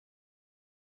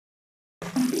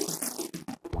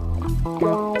Okay,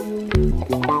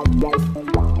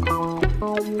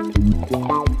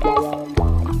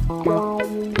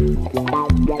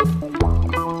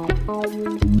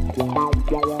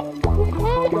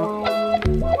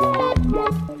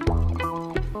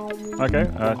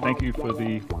 thank you for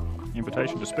the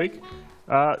invitation to speak.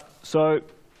 So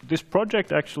this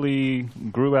project actually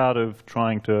grew out of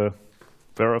trying to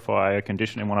verify a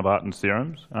condition in one of Artin's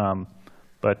theorems,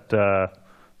 but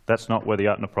that's not where the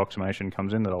Artin approximation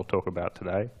comes in that I'll talk about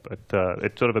today, but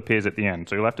it sort of appears at the end,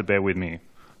 so you'll have to bear with me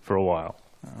for a while.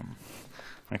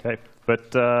 Okay,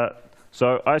 but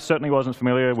so I certainly wasn't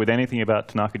familiar with anything about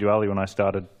Tannaka duality when I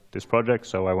started this project,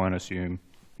 so I won't assume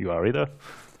you are either.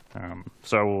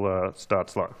 So we'll start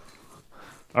slow.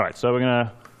 All right, so we're going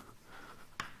to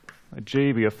let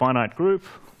G be a finite group.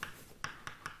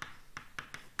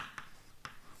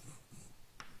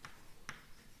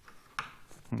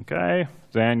 Okay,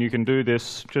 then you can do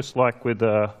this just like with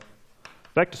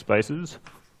vector spaces.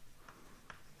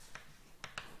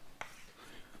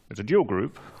 There's a dual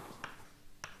group,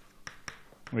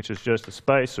 which is just a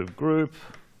space of group,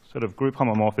 sort of group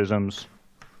homomorphisms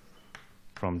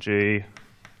from G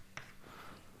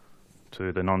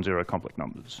to the non-zero complex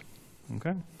numbers.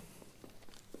 Okay.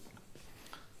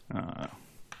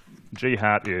 G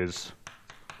hat is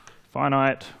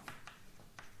finite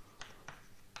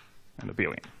and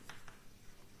abelian.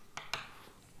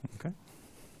 Okay.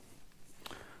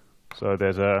 So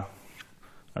there's a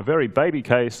very baby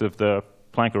case of the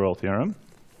Plancke-Rolle theorem,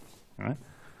 right?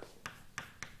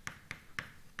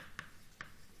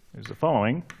 Is the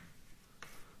following.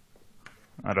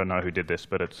 I don't know who did this,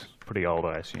 but it's pretty old,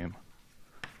 I assume.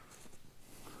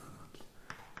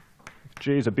 If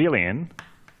G is abelian,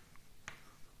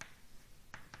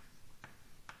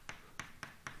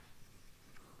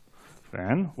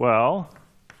 then, well,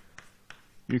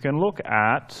 you can look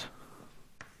at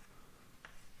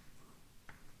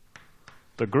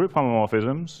the group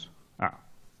homomorphisms.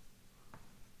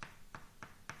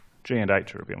 G and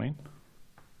H are abelian.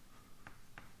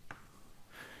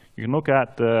 You can look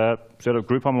at the set of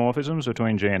group homomorphisms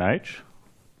between G and H,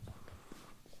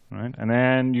 right? And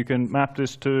then you can map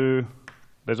this to,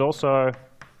 there's also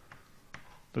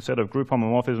the set of group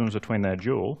homomorphisms between their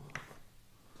dual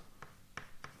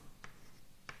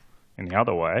in the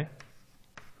other way.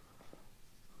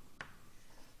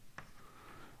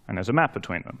 And there's a map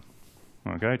between them,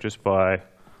 okay? Just by,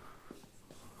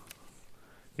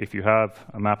 if you have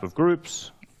a map of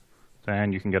groups,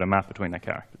 then you can get a map between their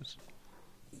characters.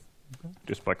 Okay,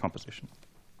 just by composition.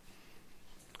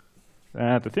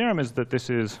 The theorem is that this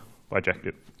is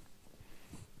bijective.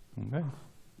 Okay.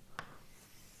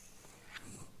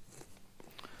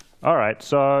 All right,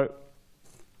 so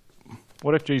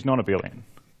what if G is non-abelian?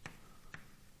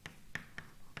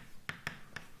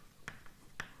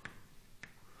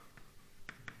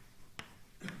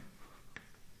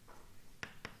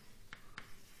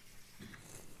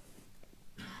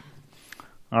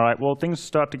 All right, well, things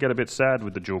start to get a bit sad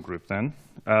with the dual group then.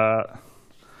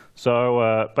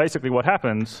 So basically what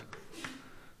happens,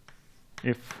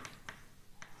 if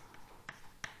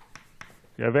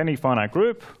you have any finite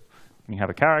group, and you have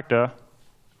a character,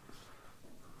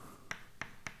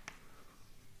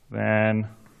 then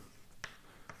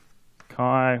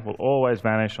chi will always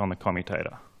vanish on the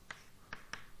commutator.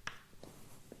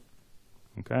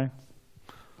 Okay?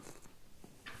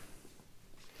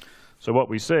 So what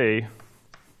we see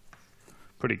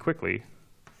pretty quickly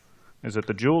is that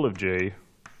the dual of G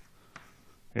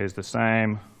is the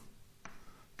same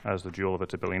as the dual of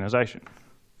its abelianization.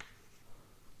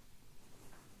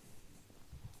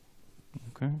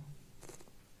 Okay.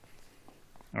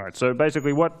 All right, so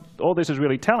basically what all this is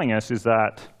really telling us is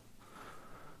that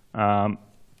in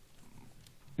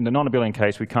the non-abelian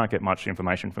case, we can't get much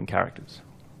information from characters,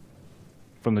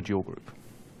 from the dual group.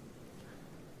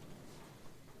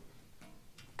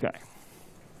 Okay.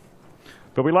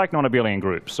 But we like non-abelian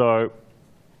groups, so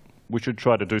we should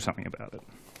try to do something about it.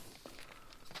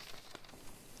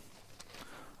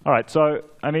 All right, so,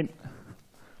 I mean,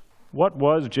 what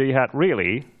was G hat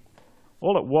really?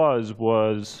 All it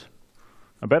was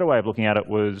a better way of looking at it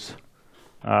was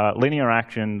linear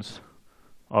actions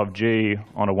of G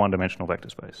on a one-dimensional vector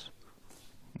space.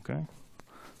 Okay?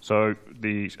 So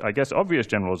the, I guess, obvious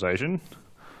generalization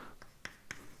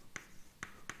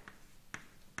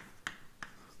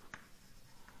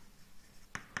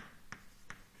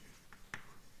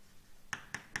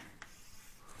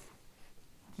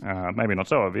maybe not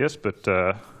so obvious, but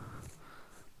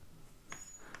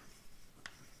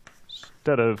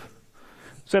instead of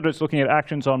it's looking at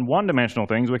actions on one-dimensional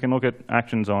things, we can look at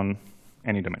actions on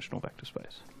any dimensional vector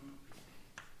space.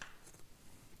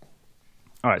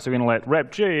 All right, so we're going to let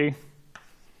rep G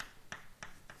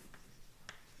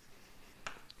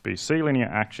be C linear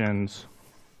actions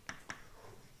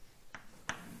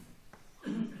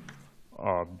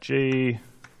of G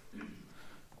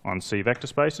on C vector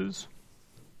spaces.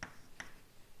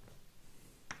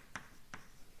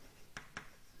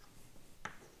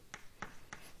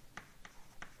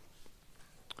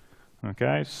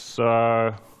 Okay,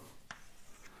 so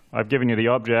I've given you the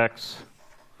objects,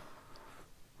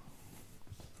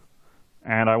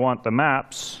 and I want the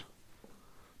maps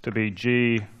to be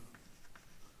G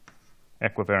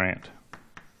equivariant.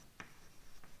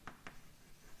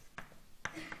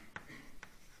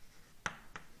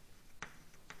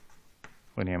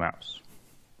 Linear maps.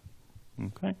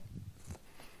 Okay.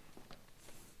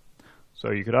 So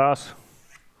you could ask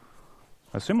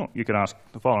you could ask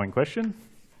the following question.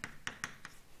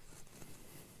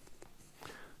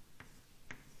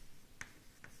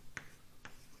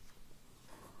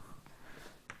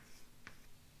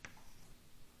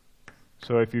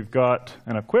 So if you've got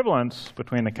an equivalence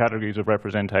between the categories of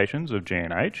representations of G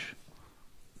and H,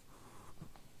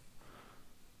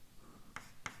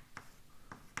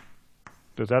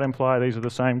 does that imply these are the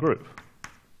same group?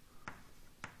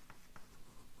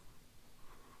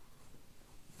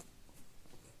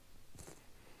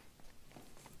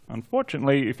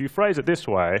 Unfortunately, if you phrase it this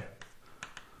way,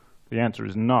 the answer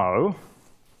is no.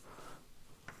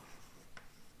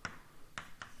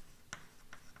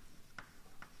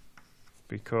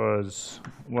 Because,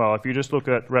 well, if you just look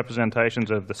at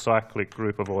representations of the cyclic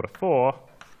group of order 4,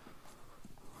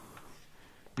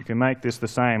 you can make this the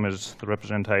same as the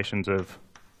representations of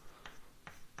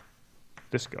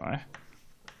this guy.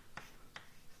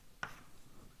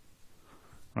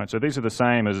 Right, so these are the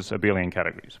same as abelian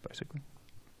categories, basically.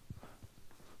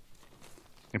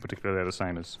 In particular, they're the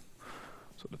same as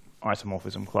sort of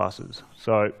isomorphism classes.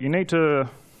 So you need to,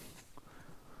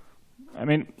 I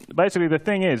mean, basically the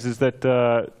thing is that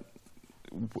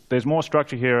there's more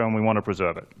structure here and we want to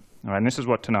preserve it. All right, and this is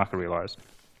what Tannaka realized.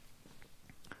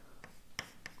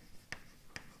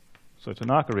 So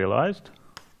Tannaka realized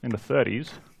in the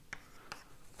 30s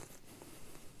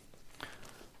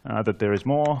that there is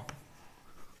more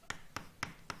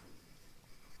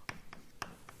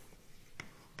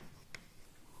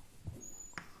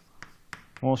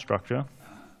structure,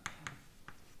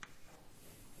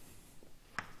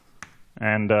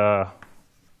 and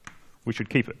we should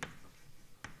keep it.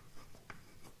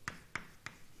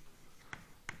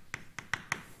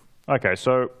 Okay,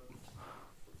 so,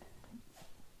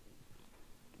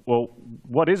 well,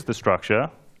 what is the structure?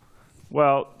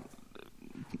 Well,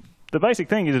 the basic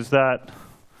thing is that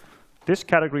this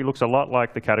category looks a lot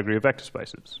like the category of vector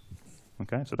spaces.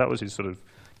 Okay, so that was his sort of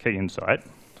key insight,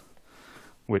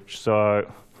 which so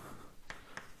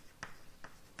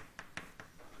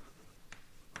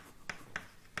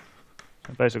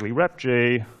basically rep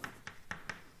G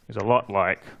is a lot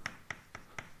like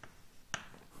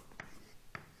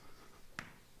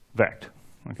vect,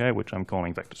 okay, which I'm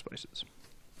calling vector spaces.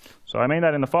 So I mean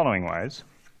that in the following ways.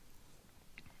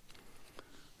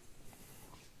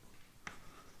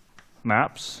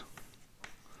 Maps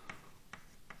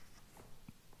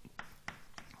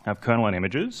have kernel and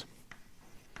images.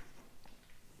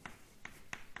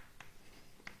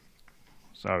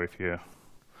 So if you,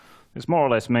 this more or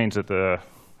less means that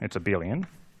it's abelian.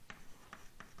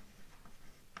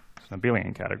 It's an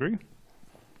abelian category.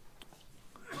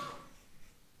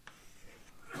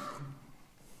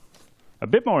 A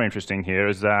bit more interesting here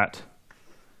is that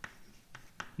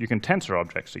you can tensor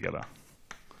objects together.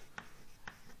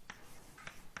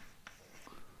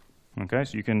 Okay,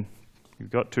 so you've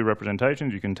got two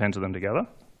representations, you can tensor them together.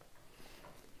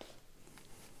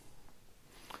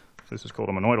 So this is called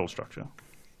a monoidal structure.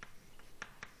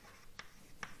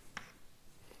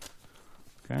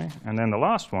 Okay, and then the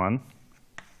last one,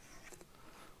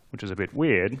 which is a bit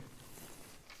weird,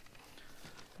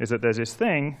 is that there's this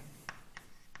thing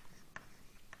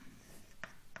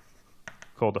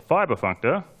called the fiber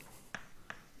functor,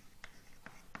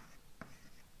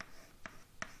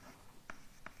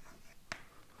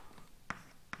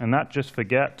 and that just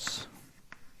forgets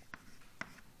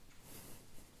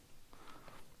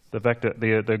the vector,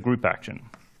 the group action.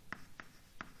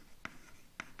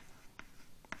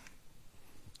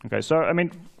 Okay, so I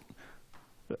mean,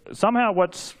 somehow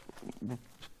what's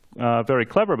very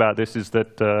clever about this is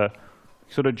that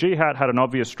sort of G hat had an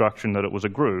obvious structure that it was a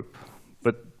group,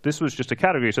 but this was just a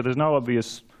category, so there's no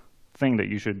obvious thing that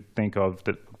you should think of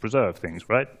that would preserve things,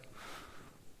 right?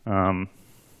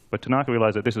 But Tannaka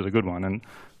realized that this is a good one, and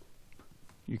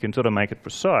you can sort of make it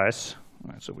precise.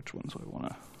 All right, so which ones do I want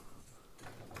to?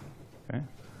 Okay.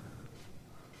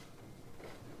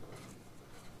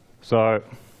 So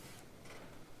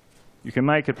you can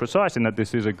make it precise in that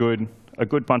this is a good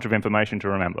bunch of information to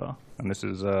remember. And this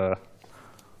is a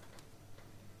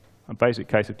basic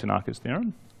case of Tannaka's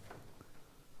theorem.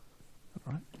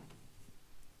 All right.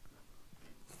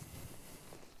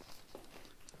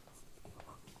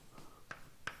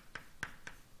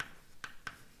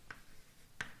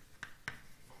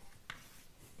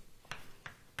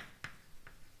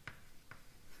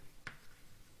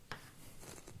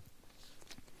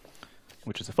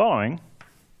 Which is the following.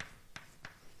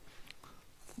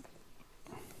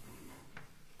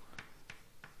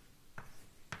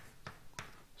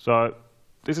 So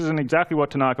this isn't exactly what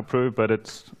Tannaka proved, but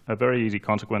it's a very easy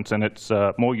consequence, and it's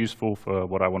more useful for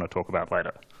what I want to talk about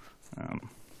later.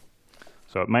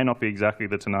 So it may not be exactly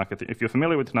the Tannaka. If you're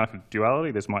familiar with Tannaka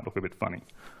duality, this might look a bit funny.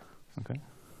 Okay.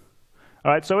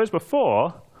 All right. So as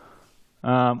before,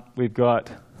 we've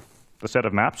got the set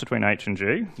of maps between H and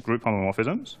G, group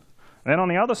homomorphisms. And then on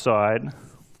the other side,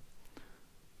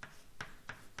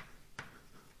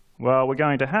 well, we're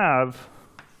going to have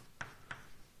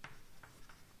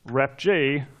rep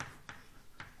G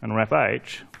and rep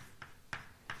H.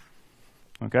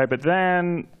 Okay, but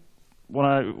then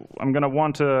I'm going to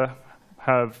want to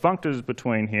have functors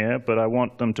between here, but I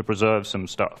want them to preserve some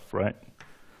stuff, right?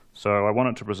 So I want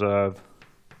it to preserve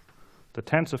the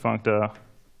tensor functor,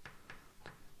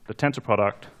 the tensor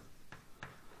product,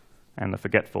 and the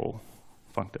forgetful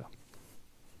functor.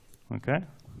 Okay?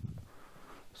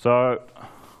 So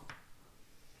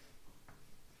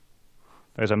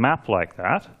there's a map like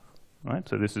that, right?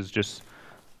 So this is just,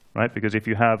 right, because if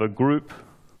you have a group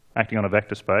acting on a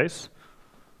vector space,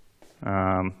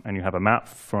 and you have a map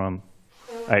from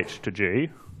H to G,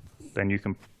 then you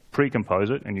can precompose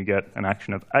it and you get an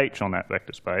action of H on that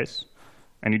vector space,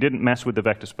 and you didn't mess with the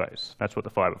vector space. That's what the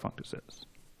fiber functor says.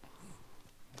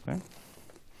 Okay?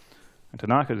 And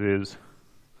Tannaka's is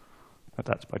that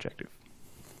that's bijective.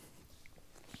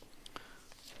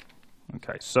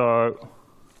 Okay, so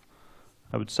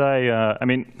I would say, I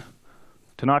mean,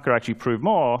 Tannaka actually proved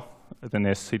more than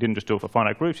this. He didn't just do it for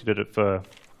finite groups, he did it for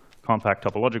compact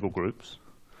topological groups.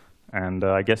 And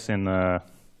I guess in the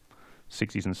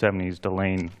 60s and 70s,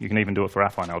 Deligne, you can even do it for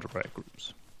affine algebraic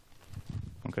groups.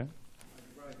 Okay?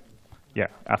 Yeah,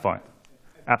 affine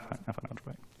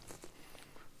algebraic.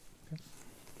 Okay.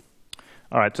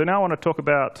 All right, so now I want to talk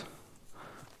about,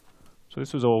 so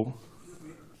this was all,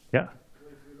 yeah? So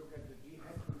if you look at the G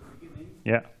hat from the beginning,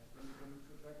 yeah. then you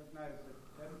should recognize the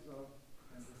tensor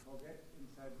and the forget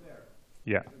inside there.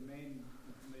 Yeah. The main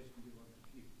information you want to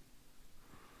keep.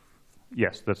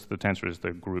 Yes, that's the tensor is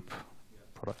the group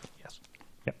product. Yes.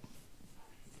 Yep.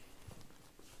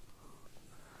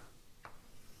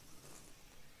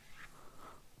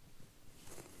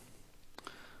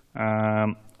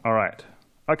 All right.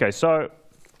 Okay, so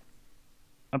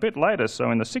a bit later,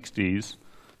 so in the 60s,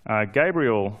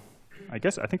 Gabriel, I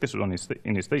think this was on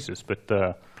in his thesis, but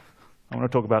I want to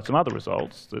talk about some other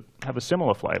results that have a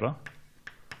similar flavor.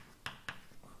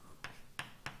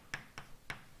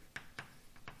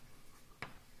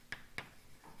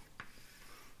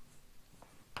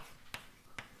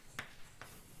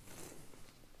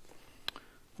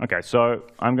 Okay, so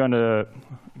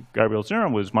Gabriel's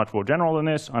theorem was much more general than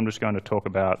this. I'm just going to talk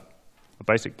about a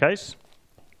basic case.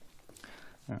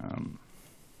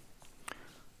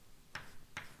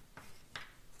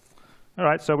 All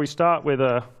right, so we start with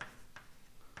a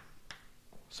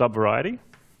subvariety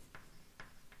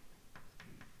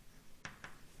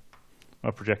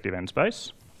of projective n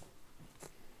space.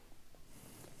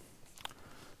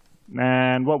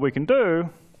 And what we can do,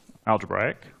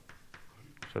 algebraic,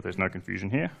 so there's no confusion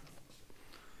here.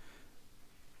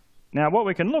 Now what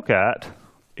we can look at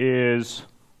is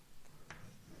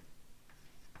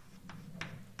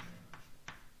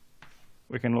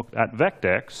we can look at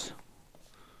vectex,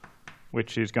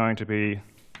 which is going to be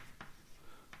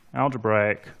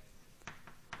algebraic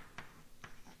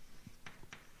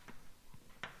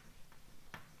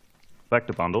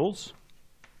vector bundles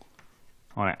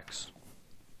on X.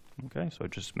 Okay, so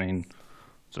it just means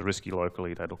Zariski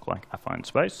locally, they look like affine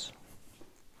space.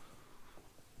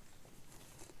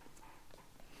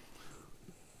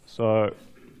 So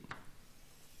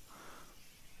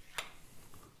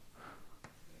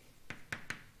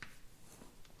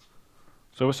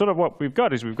sort of what we've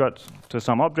got is we've got to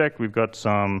some object, we've got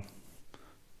some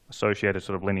associated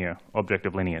sort of linear,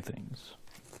 objective linear things.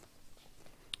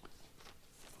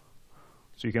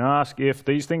 So you can ask if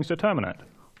these things determinate.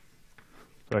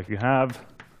 So if you have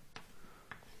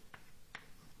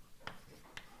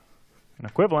an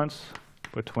equivalence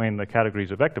between the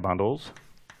categories of vector bundles,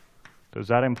 does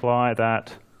that imply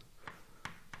that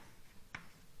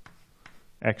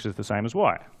x is the same as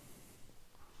y.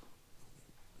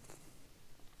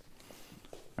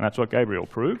 And that's what Gabriel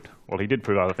proved. Well, he did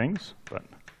prove other things, but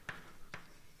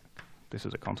this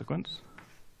is a consequence.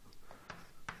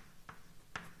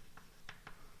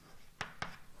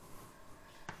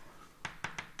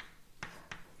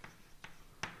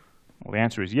 Well, the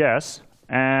answer is yes,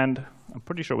 and I'm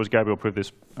pretty sure it was Gabriel proved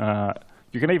this.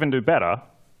 You can even do better,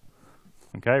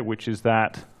 okay, which is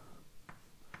that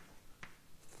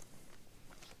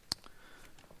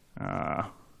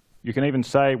you can even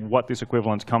say what this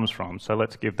equivalence comes from. So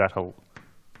let's give that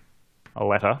a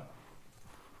letter,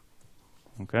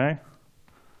 okay?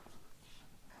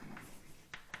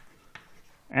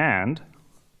 And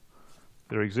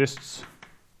there exists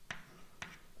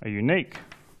a unique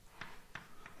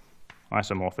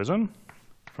isomorphism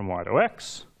from y to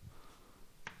x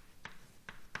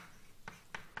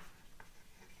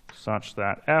such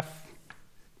that f,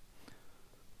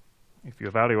 if you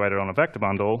evaluate it on a vector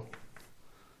bundle,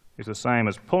 is the same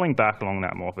as pulling back along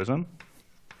that morphism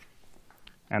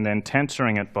and then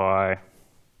tensoring it by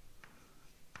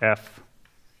f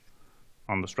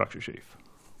on the structure sheaf.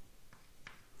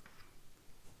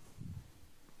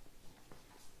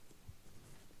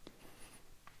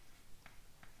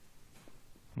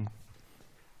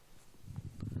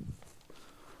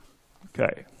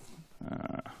 Okay,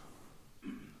 I'm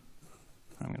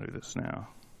going to do this now.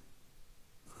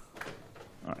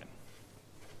 All right.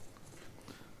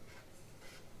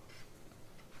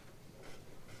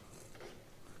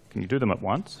 Can you do them at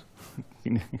once?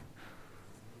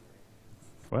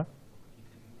 What?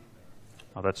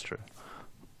 Oh, that's true.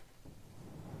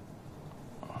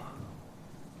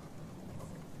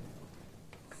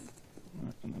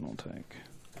 And then I'll take.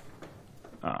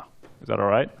 Is that all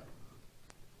right?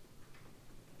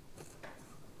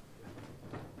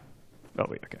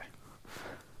 That'll be okay.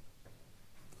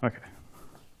 Okay.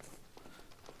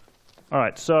 All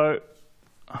right, so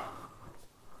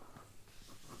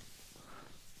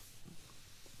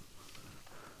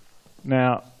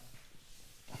now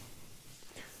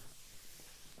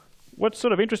what's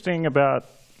sort of interesting about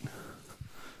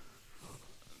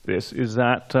this is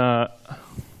that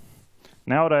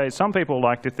nowadays some people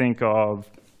like to think of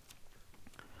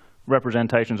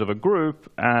representations of a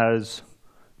group as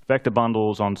vector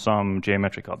bundles on some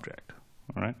geometric object.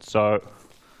 All right, so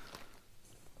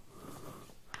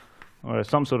or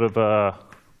some sort of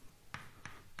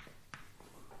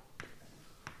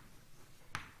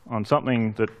on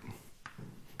something that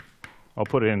I'll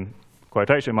put in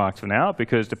quotation marks for now,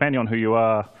 because depending on who you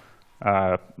are,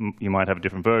 you might have a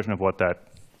different version of what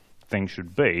that thing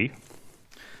should be.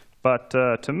 But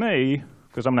to me,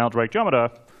 because I'm an algebraic geometer,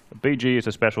 a BG is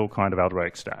a special kind of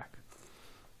algebraic stack.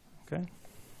 Okay.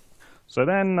 So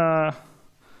then, all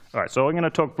right, so I'm going to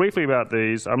talk briefly about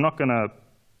these. I'm not going to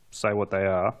say what they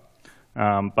are,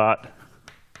 but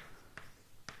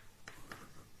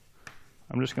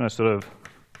I'm just going to sort of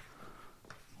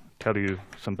tell you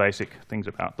some basic things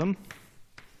about them.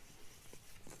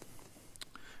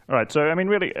 All right, so I mean,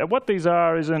 really, what these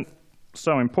are isn't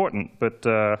so important, but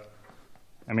I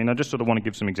mean, I just sort of want to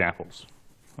give some examples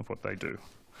of what they do.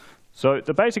 So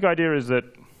the basic idea is that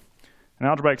an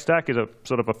algebraic stack is a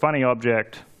sort of a funny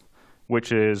object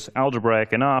which is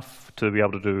algebraic enough to be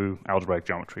able to do algebraic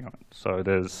geometry on it. So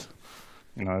there's,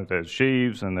 you know, there's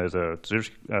sheaves and there's a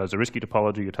Zariski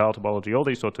topology, a Tail topology, all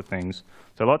these sorts of things.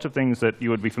 So lots of things that you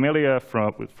would be familiar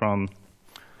from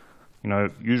you know,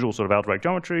 usual sort of algebraic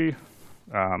geometry,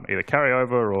 either carry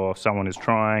over or someone is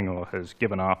trying or has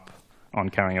given up on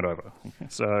carrying it over. Okay,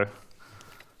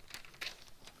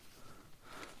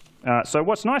 so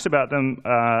what's nice about them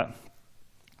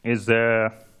is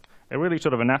they're really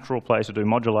sort of a natural place to do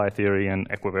moduli theory and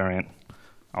equivariant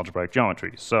algebraic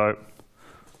geometry. So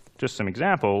just some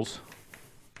examples.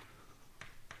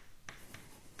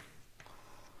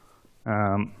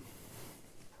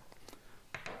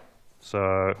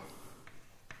 So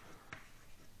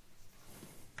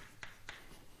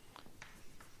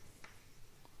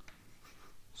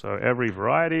every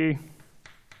variety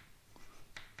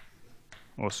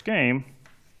or scheme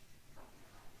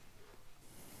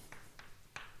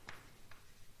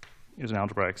is an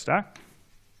algebraic stack.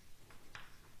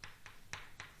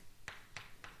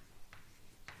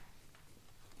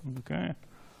 Okay.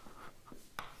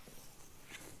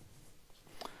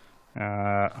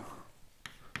 And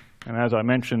as I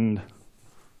mentioned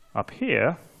up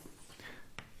here,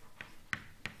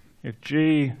 if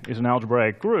G is an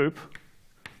algebraic group,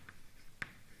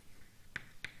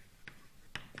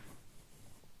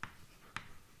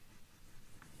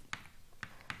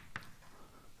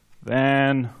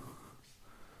 then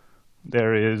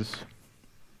there is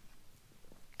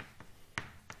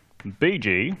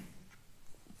BG,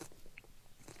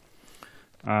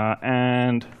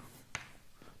 and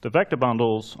the vector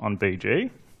bundles on BG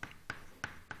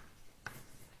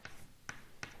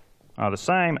are the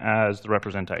same as the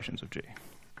representations of G.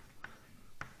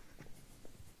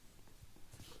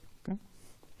 Okay.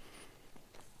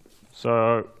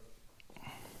 So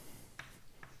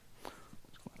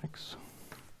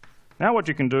now what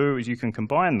you can do is you can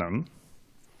combine them.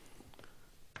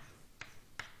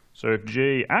 So if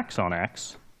G acts on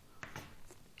X,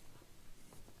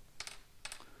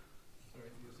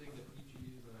 you're saying that BG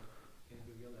can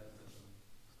be realized as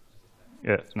a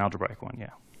yeah, it's an algebraic one, yeah.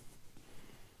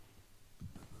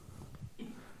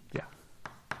 Yeah.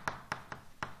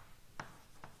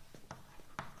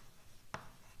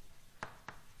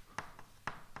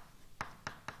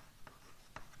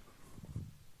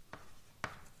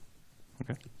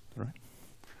 Okay, all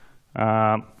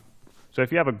right. So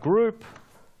if you have a group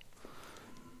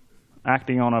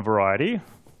acting on a variety,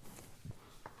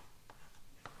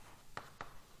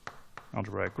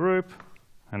 algebraic group,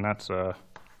 and that's a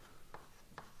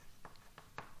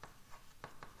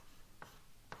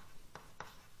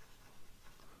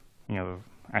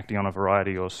acting on a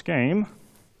variety or scheme,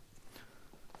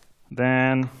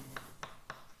 then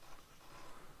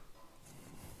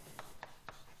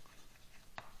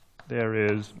there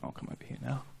is, I'll come over here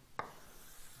now,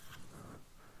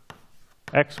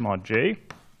 X mod G.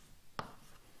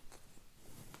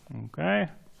 Okay.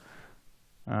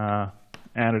 And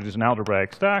it is an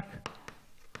algebraic stack.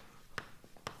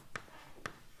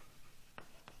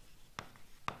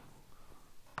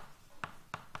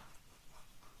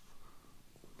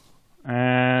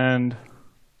 And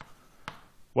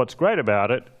what's great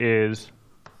about it is,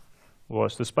 well,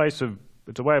 it's the space of,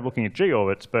 it's a way of looking at G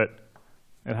orbits, but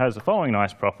it has the following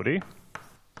nice property,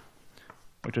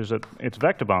 which is that its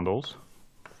vector bundles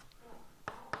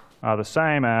are the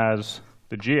same as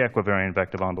the G equivariant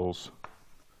vector bundles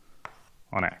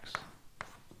on X.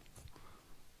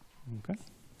 Okay.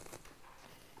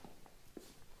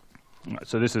 Right,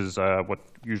 so this is what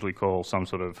usually called some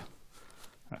sort of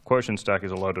quotient stack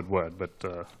is a loaded word, but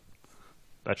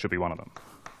that should be one of them.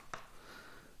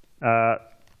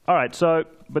 All right, so,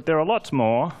 but there are lots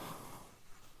more.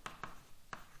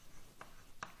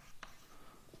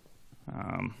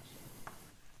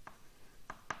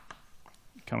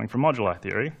 Coming from moduli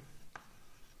theory.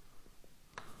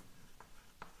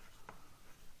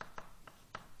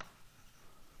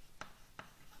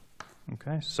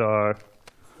 Okay, so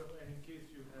in case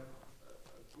you have a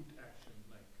good action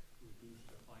like reduce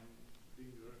the fine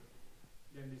finger,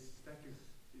 then this stack is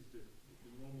the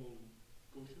normal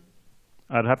quotient?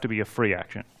 it'd have to be a free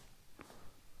action.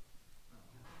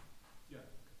 Yeah.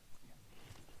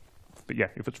 But yeah,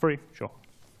 if it's free, sure.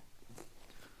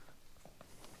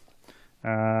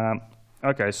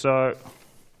 Okay, so,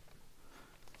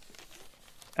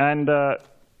 and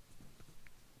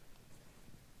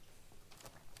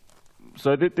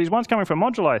so these ones coming from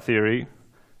moduli theory,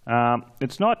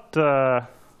 it's not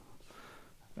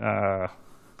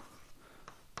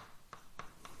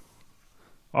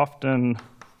often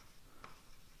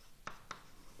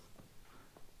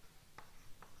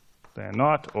they're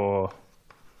not, or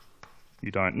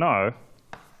you don't know.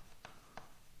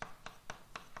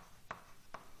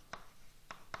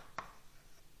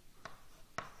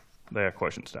 They are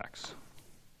quotient stacks.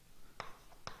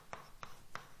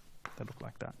 They look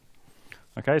like that.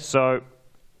 Okay, so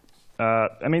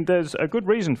I mean, there's a good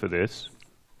reason for this.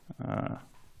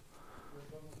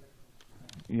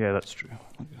 Yeah, that's true.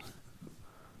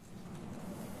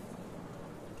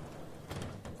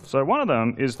 So one of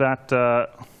them is that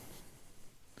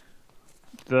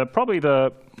probably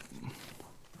the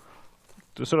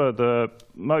sort of the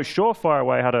most surefire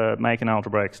way how to make an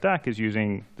algebraic stack is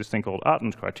using this thing called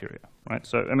Artin's criteria, right?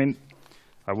 So I mean,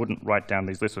 I wouldn't write down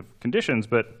these lists of conditions,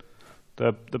 but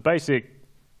the basic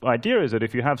idea is that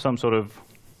if you have some sort of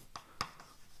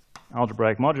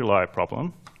algebraic moduli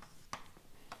problem,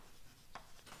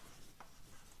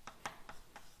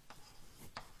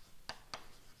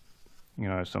 you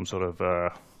know, some sort of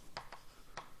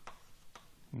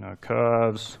you know,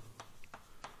 curves,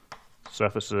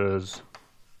 surfaces,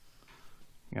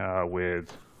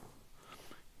 with,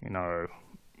 you know,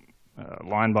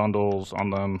 line bundles on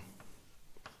them,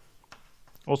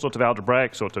 all sorts of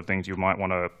algebraic sorts of things you might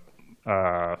want to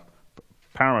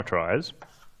parameterize.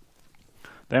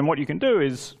 Then what you can do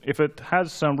is, if it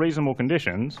has some reasonable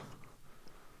conditions,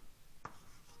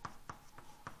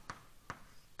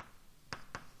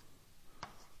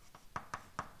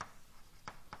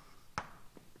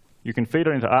 you can feed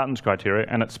it into Artin's criteria,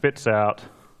 and it spits out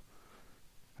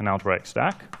an algebraic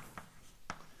stack.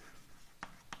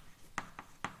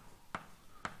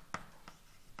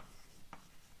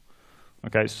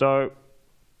 Okay, so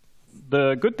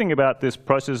the good thing about this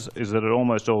process is that it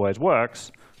almost always works.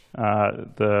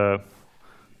 The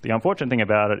unfortunate thing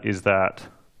about it is that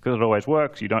because it always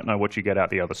works, you don't know what you get out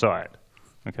the other side.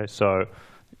 Okay, so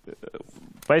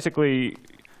basically,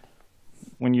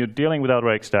 when you're dealing with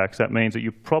algebraic stacks, that means that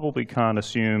you probably can't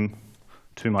assume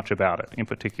too much about it. In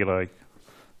particular,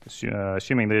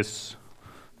 assuming this,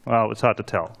 well, it's hard to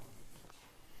tell.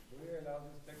 Do you allow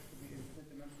the stacks to be infinite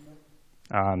dimensional?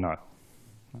 No.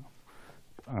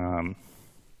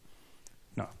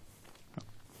 No.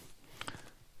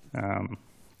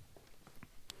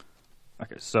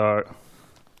 Okay, so,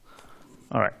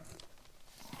 all right,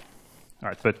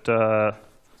 but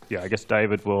yeah, I guess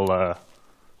David will.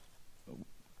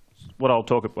 What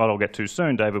I'll get to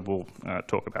soon, David will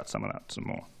talk about some of that some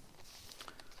more.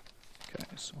 Okay,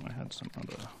 so I had some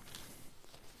other.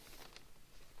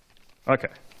 Okay.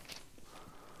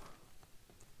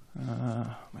 Maybe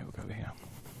we'll go over here.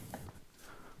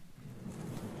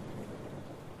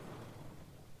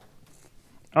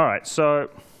 All right, so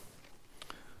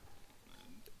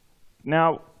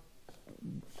now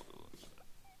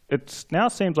it now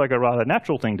seems like a rather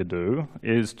natural thing to do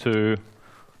is to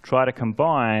try to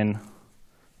combine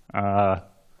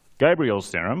Gabriel's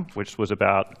theorem, which was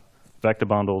about vector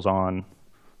bundles on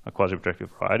a quasi-projective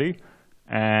variety,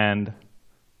 and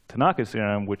Tannaka's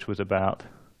theorem, which was about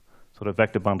sort of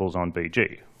vector bundles on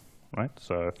BG, right?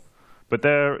 So, but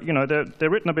they're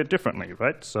written a bit differently,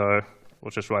 right? So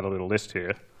we'll just write a little list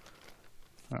here.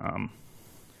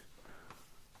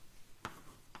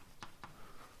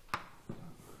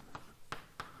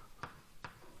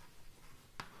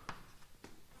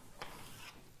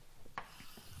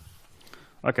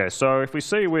 Okay, so if we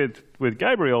see with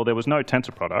Gabriel, there was no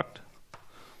tensor product.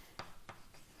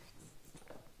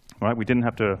 Right, we didn't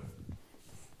have to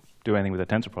do anything with a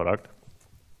tensor product.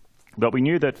 But we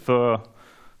knew that for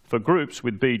groups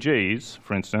with BGs,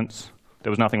 for instance, there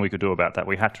was nothing we could do about that.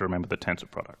 We had to remember the tensor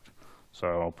product.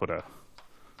 So I'll put a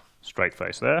straight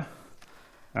face there.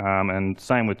 And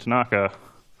same with Tannaka.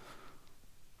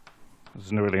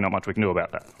 There's really not much we can do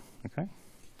about that. Okay.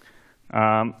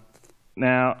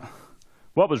 Now,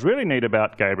 what was really neat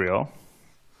about Gabriel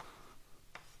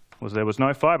was there was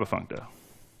no fiber functor.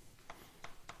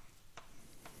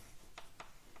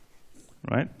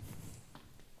 Right?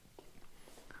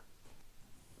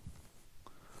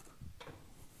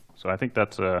 So I think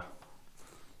that's a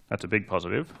big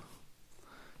positive.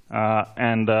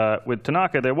 And with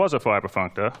Tannaka, there was a fiber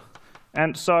functor.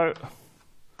 And so,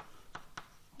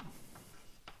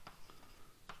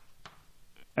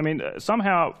 I mean,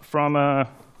 somehow from a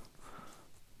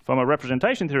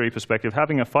representation theory perspective,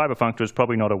 having a fiber functor is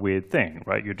probably not a weird thing,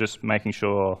 right? You're just making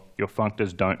sure your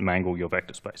functors don't mangle your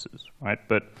vector spaces, right?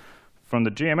 But from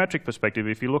the geometric perspective,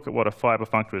 if you look at what a fiber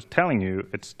functor is telling you,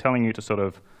 it's telling you to sort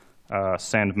of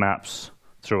send maps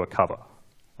through a cover,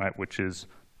 right? Which is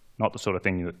not the sort of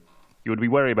thing you would be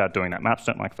wary about doing that. Maps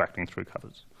don't like factoring through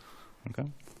covers, okay?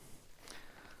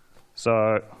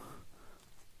 So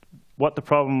what the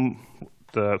problem,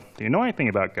 the annoying thing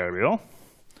about Gabriel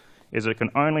is it can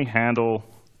only handle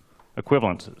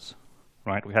equivalences,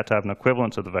 right? We had to have an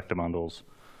equivalence of the vector bundles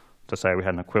to say we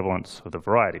had an equivalence of the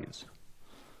varieties,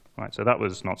 right? So that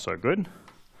was not so good.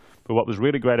 But what was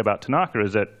really great about Tannaka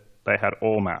is that they had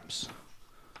all maps,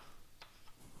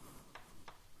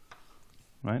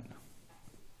 right?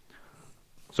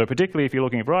 So particularly if you're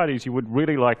looking at varieties, you would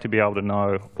really like to be able to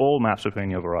know all maps between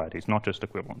your varieties, not just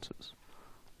equivalences.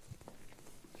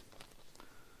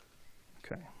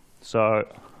 Okay, so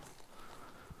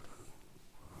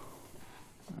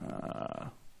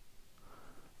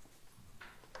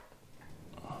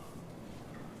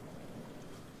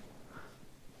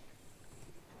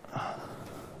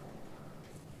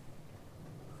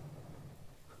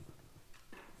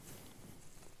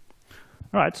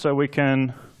all right, so we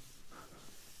can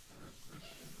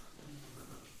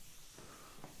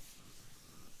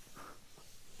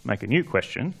make a new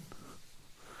question.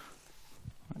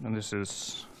 And this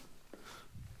is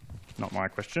not my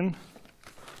question.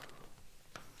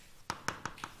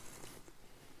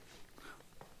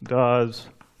 Does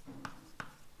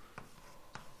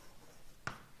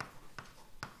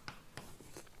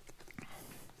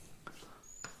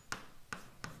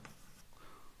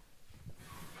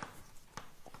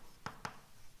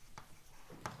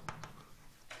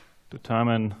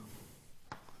determine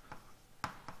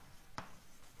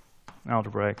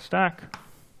algebraic stack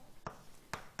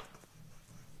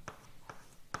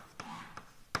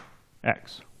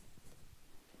X.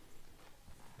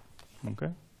 Okay.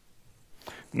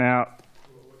 Now,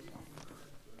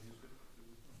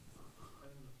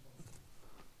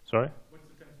 sorry? What's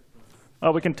the tensor product?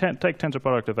 Oh, we can take tensor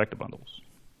product of vector bundles.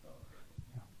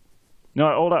 No,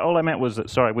 all I meant was that,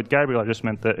 sorry, with Gabriel I just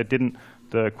meant that it didn't,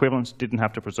 the equivalence didn't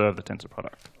have to preserve the tensor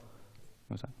product.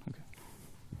 Was that? Okay.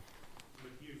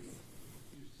 But you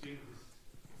say this.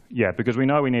 Yeah, because we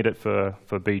know we need it for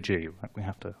BG. Right? We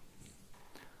have to.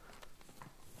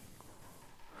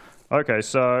 Okay,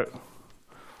 so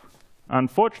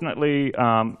unfortunately,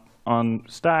 on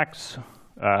stacks,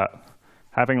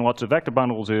 having lots of vector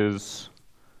bundles is,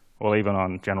 well, even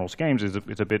on general schemes, is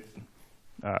a bit,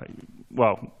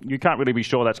 well, you can't really be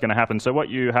sure that's going to happen. So what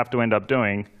you have to end up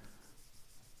doing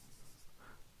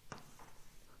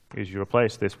is you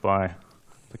replace this by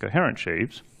the coherent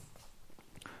sheaves.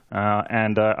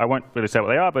 And I won't really say what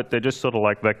they are, but they're just sort of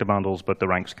like vector bundles, but the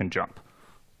ranks can jump.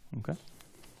 Okay.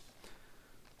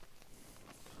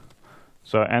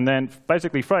 So, and then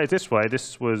basically phrased this way,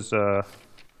 this was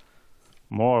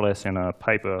more or less in a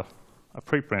paper, a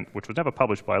preprint, which was never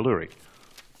published by Lurie,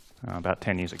 about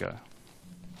 10 years ago.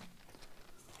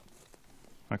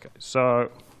 Okay, so,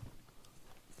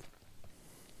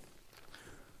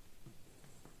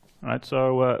 all right,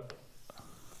 so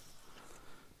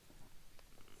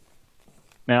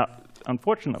now,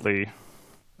 unfortunately,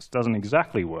 this doesn't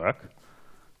exactly work.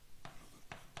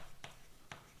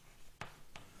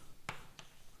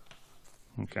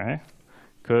 Okay,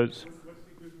 because What's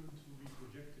the equivalent to be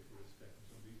projective for a stack?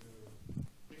 So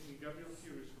these are in Gabriel's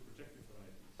theories for projective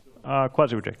varieties. So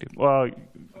quasi-projective. Well, oh, you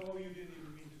didn't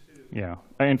even mean to say that.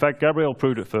 yeah. In fact, Gabriel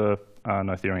proved it for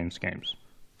Noetherian schemes,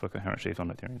 for coherent sheaves on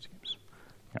Noetherian schemes.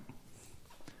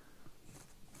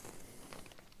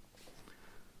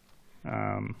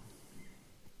 Yeah.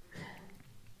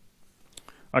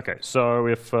 Okay, so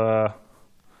if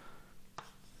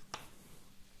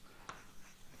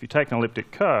you take an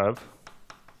elliptic curve,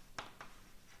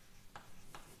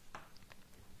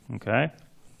 okay,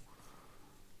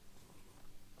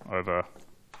 over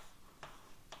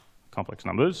complex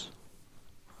numbers,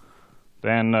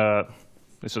 then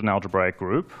this is an algebraic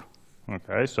group.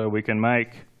 Okay, so we can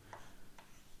make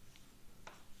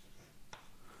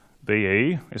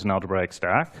BE is an algebraic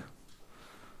stack.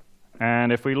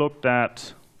 And if we looked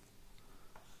at,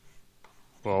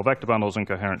 well, vector bundles and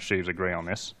coherent sheaves agree on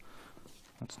this.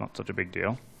 That's not such a big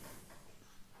deal.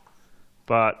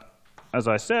 But as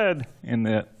I said in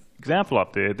the example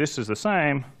up there, this is the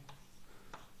same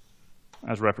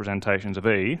as representations of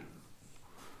E.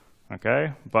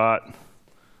 Okay, but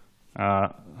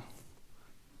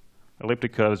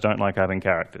elliptic curves don't like having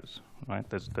characters, right?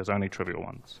 There's only trivial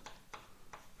ones.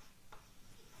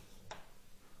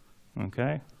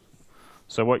 Okay,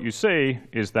 so what you see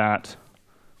is that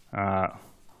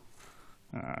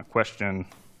question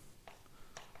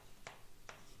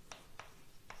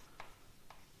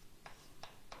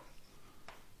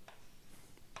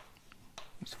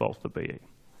is false for BE.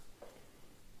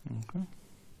 Okay.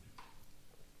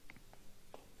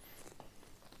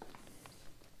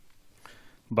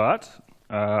 But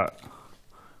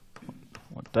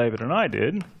what David and I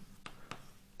did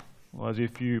was,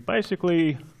 if you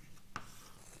basically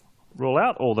rule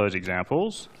out all those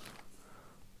examples,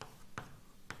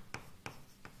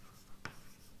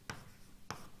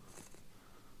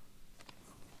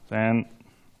 then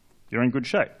you're in good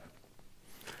shape.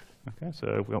 Okay,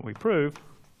 so what we prove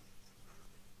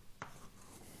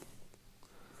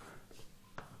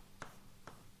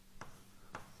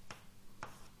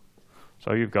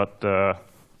so you've got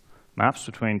maps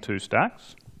between two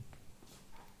stacks.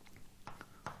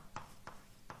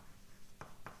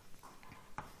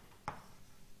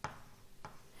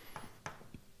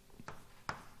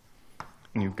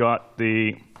 And you've got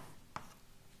the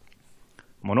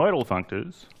monoidal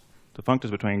functors, the functors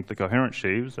between the coherent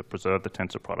sheaves that preserve the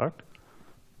tensor product.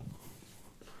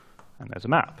 And there's a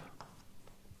map.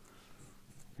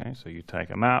 Okay, so you take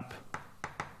a map,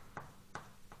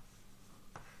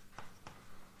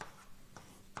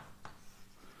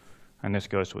 and this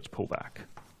goes to its pullback.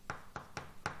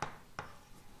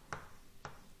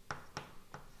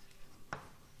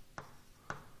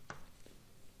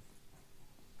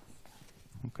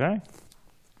 Okay.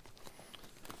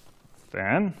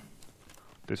 Then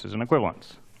this is an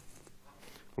equivalence.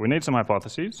 We need some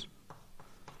hypotheses.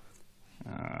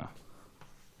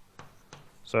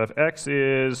 So if X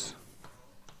is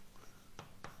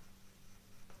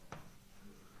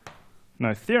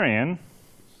Noetherian,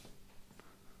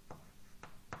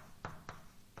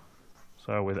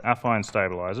 so with affine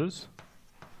stabilizers,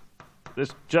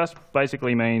 this just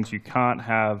basically means you can't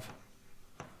have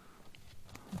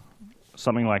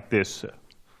something like this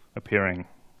appearing.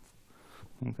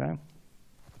 Okay?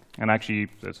 And actually,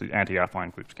 there's the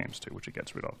anti-affine group schemes too, which it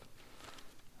gets rid of.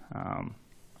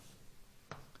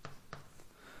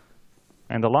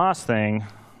 And the last thing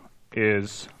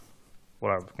is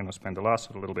what I'm going to spend the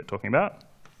last little bit talking about,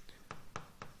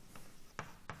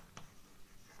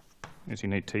 is you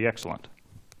need T excellent.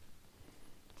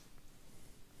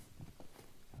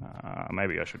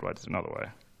 Maybe I should write this another way.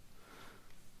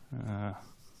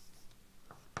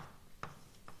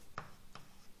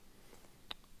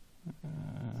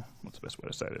 What's the best way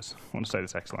to say this? I want to say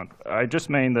this excellent. I just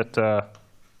mean that,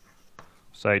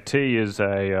 say, T is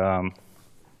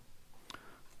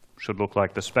should look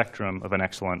like the spectrum of an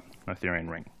excellent Noetherian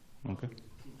ring. Okay.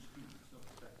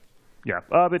 Yeah,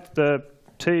 but the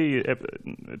T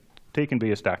can be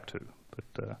a stack too.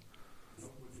 But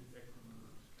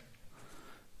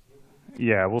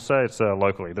yeah, we'll say it's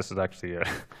locally. This is actually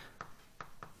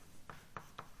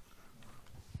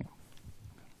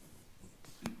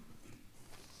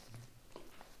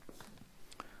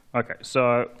okay,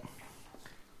 so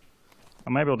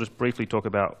maybe I'll just briefly talk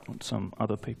about what some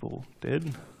other people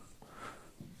did.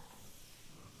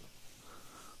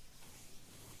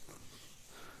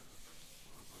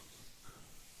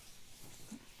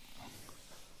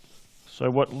 So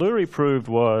what Lurie proved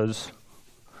was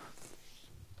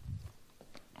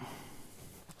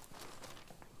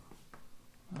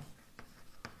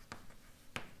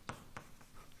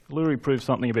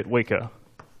something a bit weaker.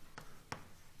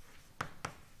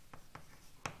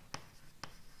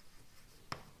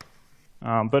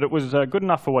 But it was good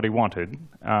enough for what he wanted.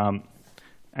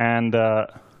 And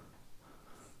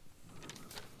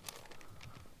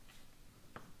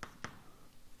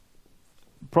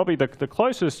probably the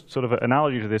closest sort of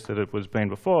analogy to this that it was been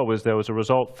before was there was a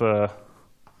result for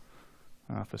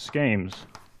schemes.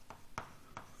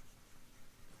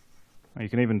 You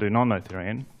can even do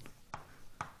non-Noetherian.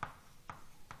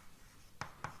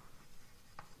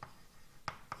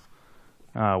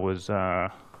 Was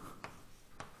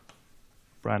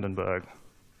Brandenburg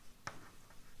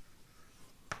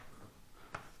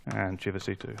and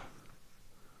Chivasitu.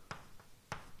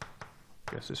 I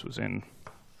guess this was in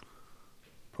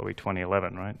probably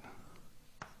 2011, right?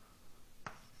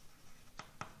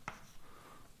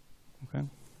 Okay.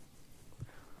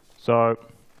 So,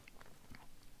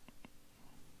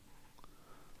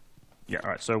 yeah,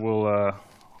 all right. So we'll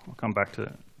come back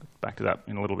to that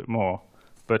in a little bit more.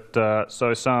 But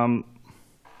so some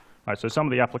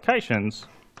of the applications.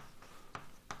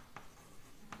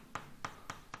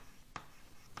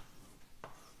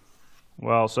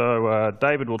 Well, so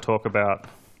David will talk about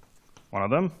one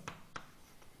of them.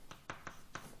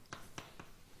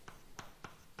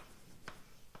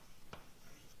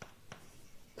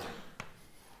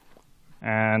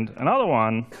 And another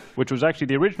one, which was actually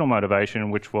the original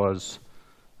motivation, which was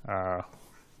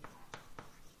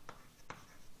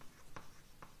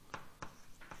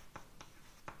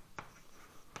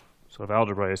sort of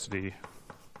algebraicity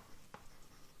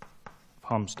of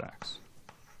hum stacks.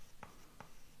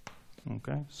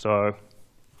 Okay, so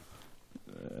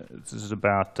this is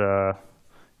about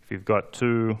if you've got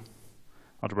two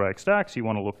algebraic stacks, you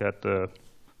want to look at the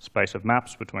space of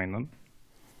maps between them,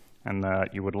 and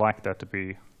you would like that to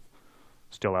be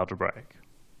still algebraic.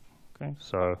 Okay,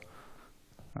 so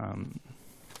and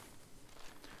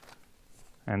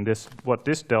what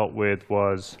this dealt with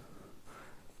was,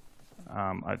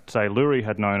 I'd say Lurie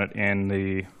had known it in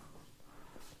the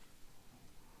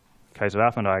case of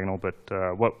affine diagonal, but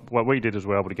what we did is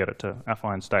we're able to get it to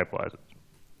affine stabilizers.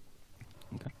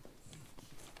 Okay.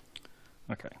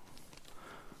 Okay.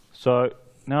 So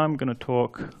now I'm going to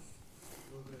talk. So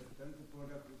the tensor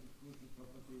product is a crucial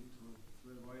property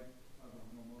to avoid other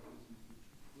homomorphisms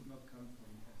which would not come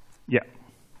from S. Yeah.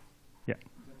 Yeah.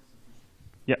 That's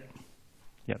sufficient. Yeah.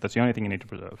 Yeah. That's the only thing you need to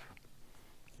preserve.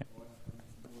 Yeah.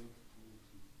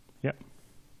 Yeah.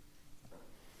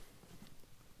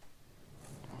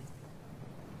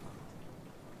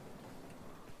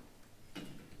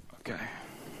 Okay.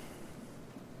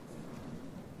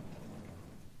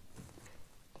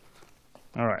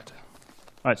 All right.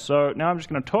 All right, so now I'm just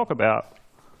going to talk about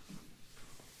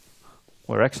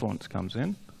where excellence comes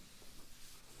in.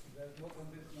 There's no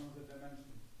condition on the dimension.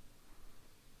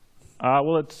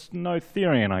 Well, it's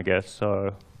Noetherian, I guess,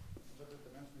 so. But the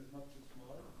dimension is not too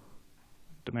small.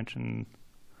 Dimension.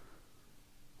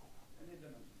 Any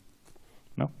dimension.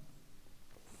 No.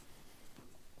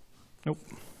 Nope.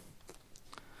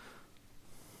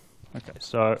 Okay,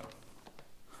 so.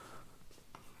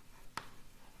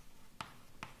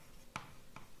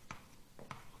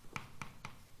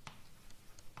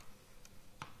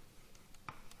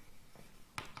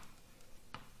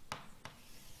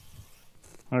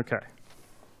 Okay.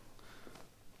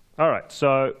 All right,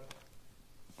 so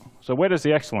where does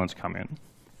the excellence come in?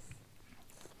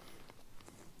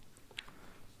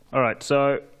 All right,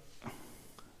 so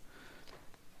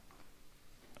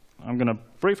I'm going to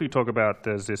briefly talk about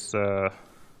there's this May-Torus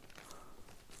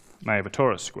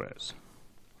squares.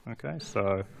 Okay,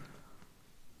 so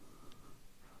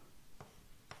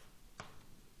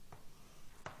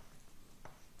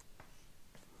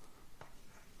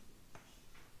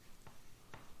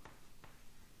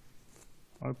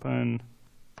open.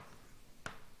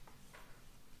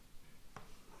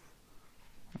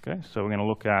 Okay, so we're going to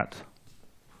look at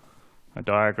a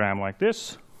diagram like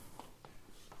this.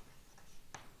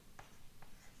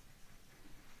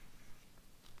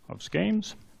 Of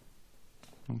schemes.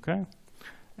 Okay,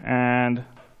 and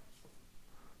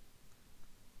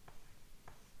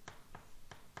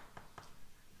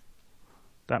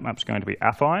that map's going to be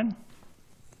affine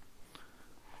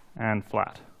and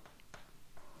flat.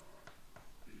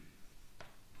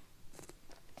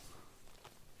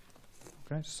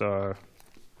 Okay, so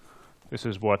this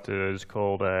is what is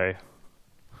called a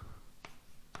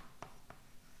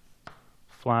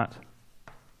flat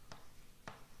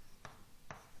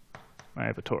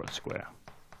May-Torus square.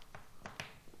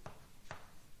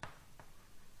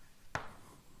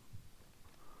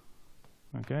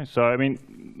 Okay, so I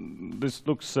mean, this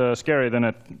looks scarier than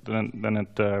it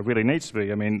really needs to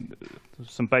be. I mean,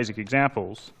 some basic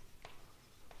examples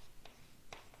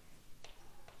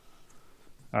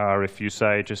are if you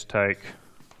say just take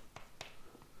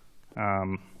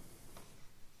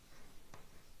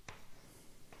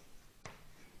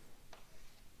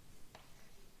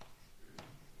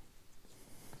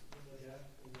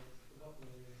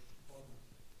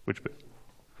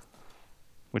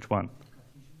which one?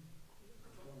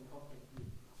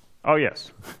 Oh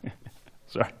yes,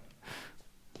 sorry.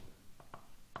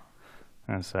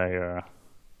 And say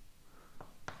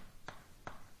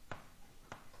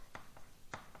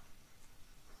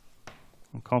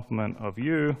complement of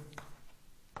U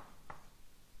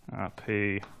P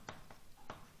is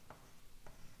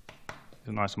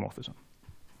an isomorphism.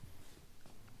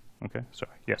 Okay,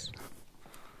 sorry, yes.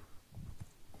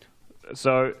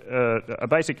 So a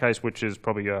basic case which is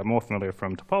probably more familiar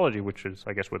from topology, which is,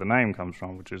 I guess, where the name comes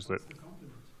from, which is that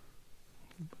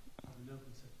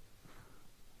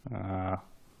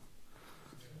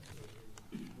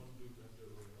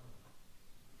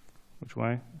which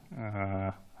way?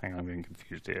 Hang on, I'm getting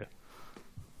confused here.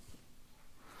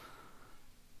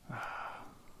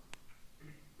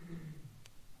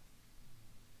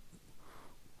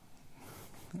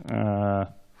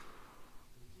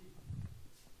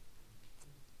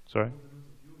 Sorry?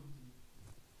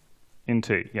 In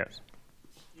T, yes.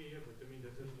 Yeah, but I mean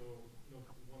that has no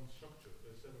one structure.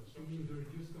 There's several structures. You mean the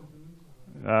reduced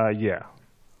complement? Yeah.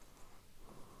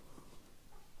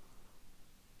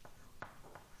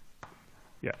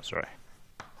 Yeah, sorry.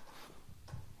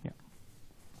 Yeah.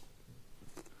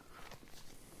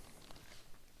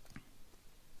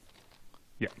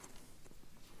 Yeah.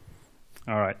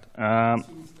 All right.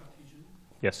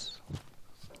 Yes.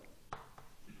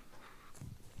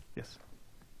 Yes.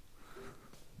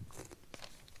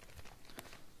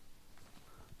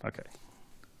 Okay.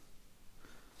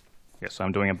 Yes,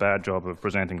 I'm doing a bad job of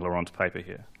presenting Laurent's paper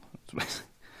here.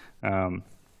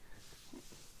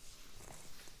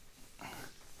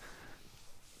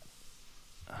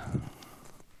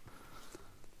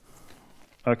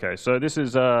 Okay, so this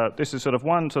is sort of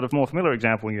one sort of more familiar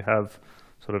example. You have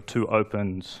sort of two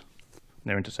opens,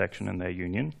 their intersection and their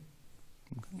union.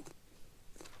 Okay.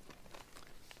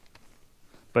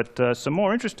 But some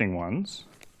more interesting ones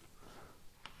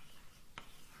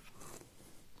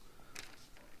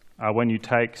are when you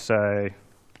take, say,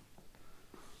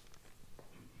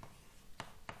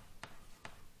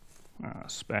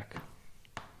 spec.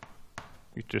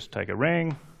 You just take a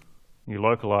ring, you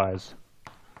localize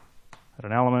at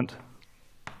an element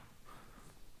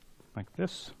like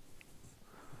this,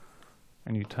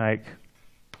 and you take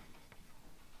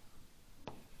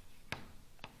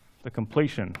the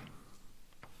completion.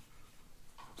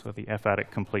 So the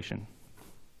f-adic completion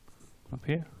up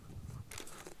here.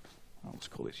 Let's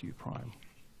call this U prime.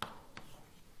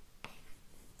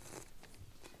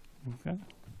 Okay.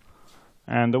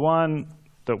 And the one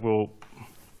that we'll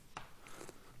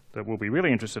be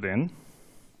really interested in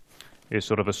is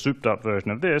sort of a souped up version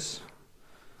of this,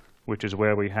 which is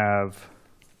where we have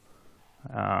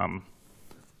an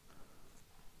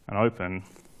open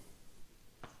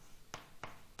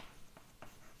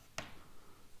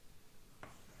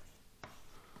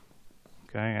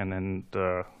okay, and then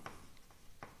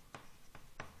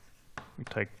we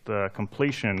take the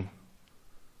completion.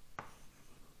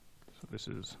 So this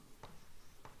is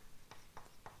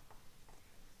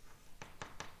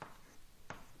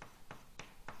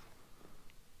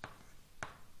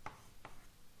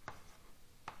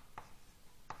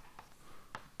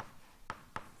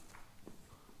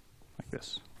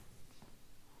this.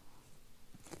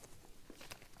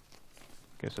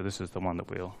 Okay, so this is the one that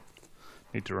we'll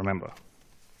need to remember.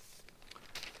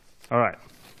 All right.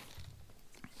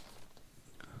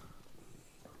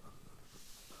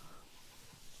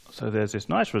 So there's this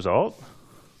nice result.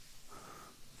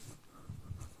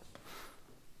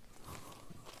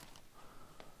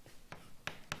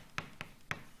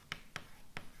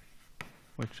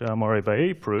 Which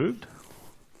Morey-Bailly proved,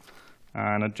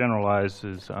 and it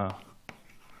generalizes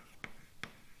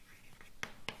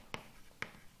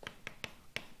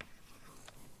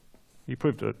he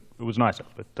proved it was nicer,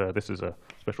 but this is a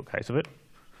special case of it.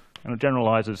 And it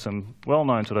generalizes some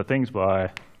well-known sort of things by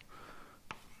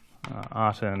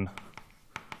Artin,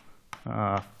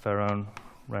 Ferron,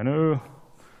 Renou,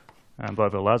 and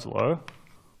Bover-Laszlo,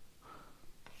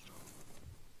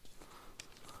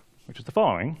 which is the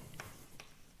following.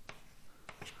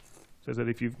 It says that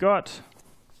if you've got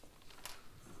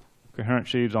coherent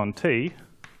sheaves on T,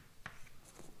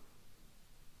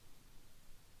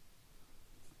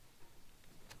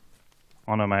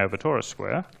 on Omega over torus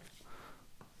square,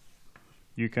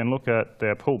 you can look at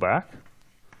their pullback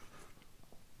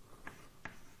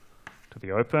to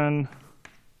the open,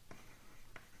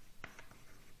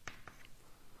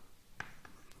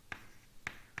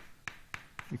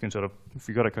 you can sort of, if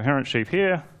you've got a coherent sheaf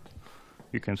here,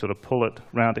 you can sort of pull it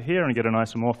round to here and get an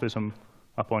isomorphism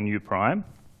up on U prime.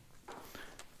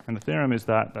 And the theorem is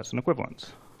that that's an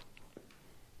equivalence.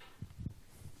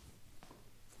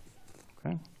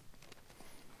 Okay.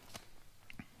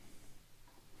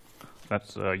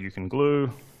 That's you can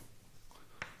glue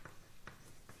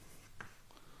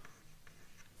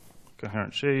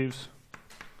coherent sheaves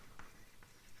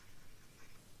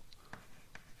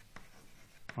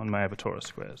on May over torus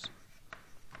squares.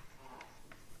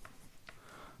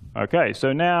 Okay,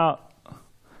 so now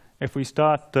if we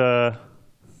start,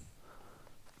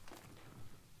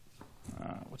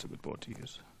 what's a good board to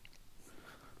use?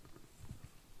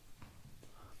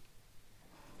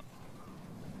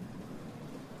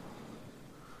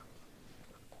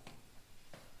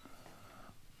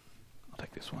 I'll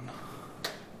take this one.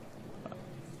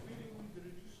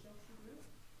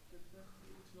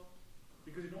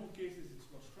 Because in all cases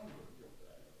it's not stronger.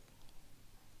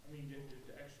 I mean,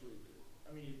 actually,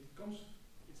 I mean,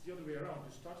 it's the other way around.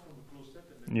 You start from a closed set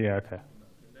and then okay.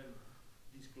 And then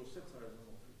these closed sets are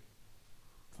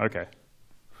isomorphic. Okay.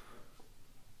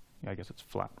 Yeah, I guess it's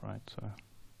flat, right? So.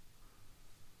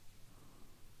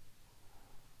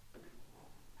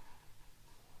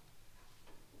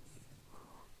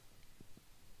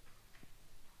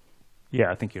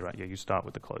 Yeah, I think you're right. Yeah, you start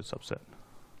with the closed subset.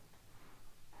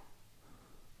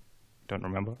 Don't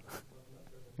remember?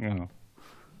 Yeah.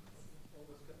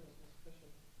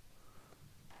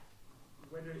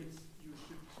 Whether it's you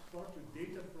should start your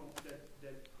data from that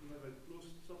you have a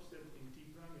closed subset in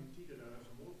T prime and T that are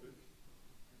isomorphic,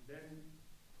 and then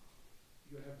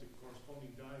you have the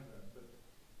corresponding diagram. But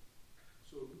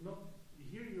so not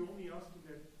here you're only asking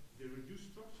that the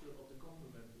reduced structure of the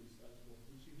complement is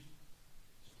isomorphic, which seems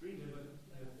strange.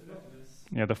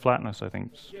 Yeah, the flatness, I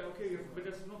think. Yeah, okay, but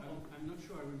that's not. I'm not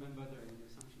sure I remember the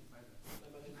assumptions either.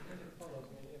 But it follows.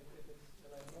 I mean, if it's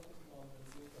an isomorphism on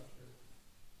the new structure,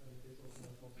 then it is also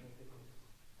an isomorphism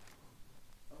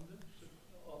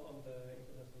On the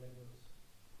international labels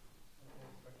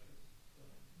structures. So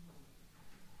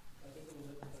I think it was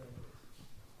a different.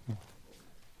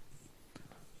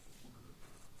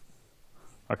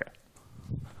 Okay.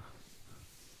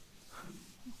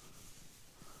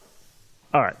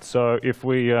 All right, so if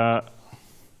we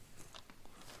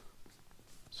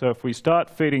start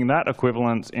feeding that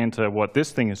equivalence into what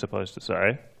this thing is supposed to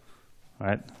say,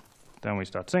 right, then we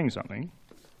start seeing something.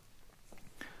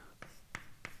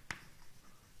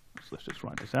 So let's just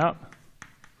write this out.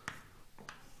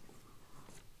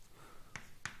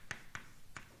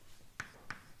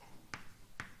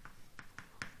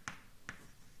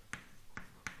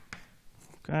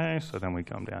 Okay, so then we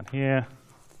come down here.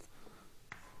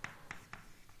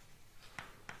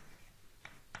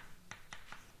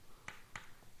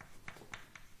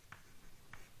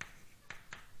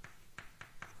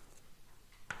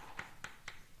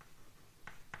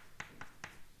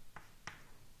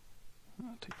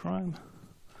 T prime.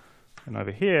 And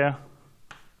over here,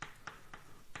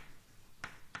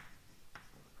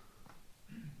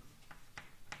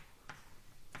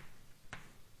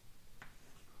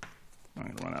 I'm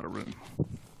going to run out of room.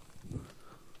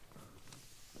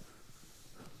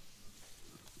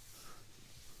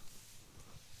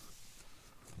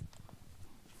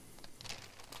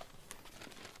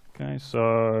 Okay,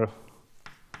 so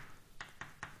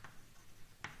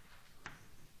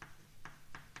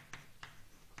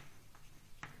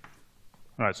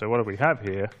All right, so what do we have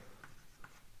here?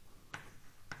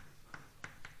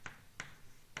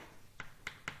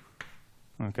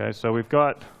 Okay, so we've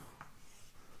got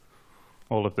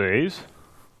all of these.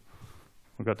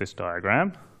 We've got this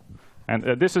diagram. And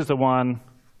this is the one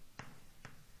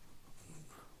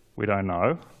we don't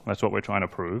know. That's what we're trying to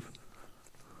prove.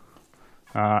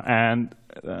 And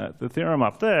the theorem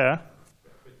up there.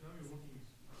 But now you're working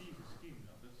T is a scheme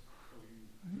now. That's how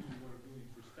you are doing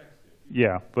for stacks there.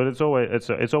 Yeah, but it's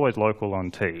always local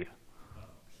on T.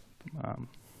 Okay.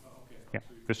 Yeah,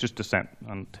 it's just descent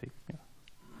on T. Yeah.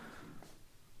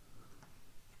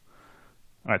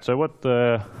 All right, so what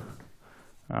the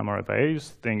Bayes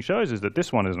thing shows is that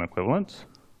this one is an equivalence.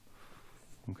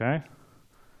 Okay.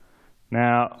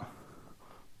 Now,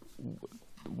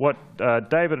 what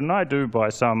David and I do by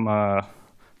some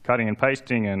cutting and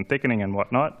pasting and thickening and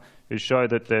whatnot is show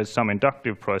that there's some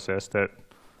inductive process that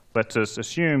lets us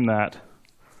assume that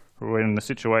we're in the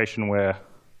situation where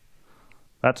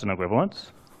that's an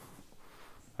equivalence.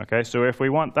 Okay, so if we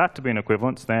want that to be an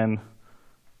equivalence, then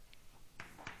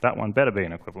that one better be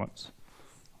an equivalence.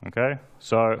 Okay,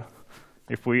 so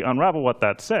if we unravel what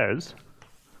that says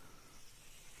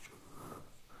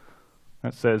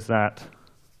that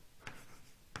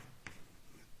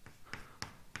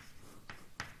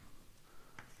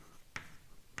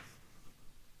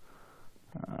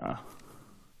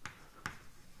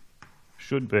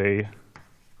should be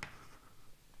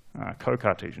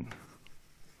co-Cartesian.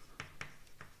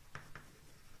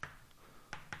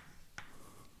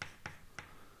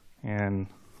 In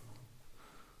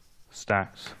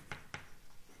stacks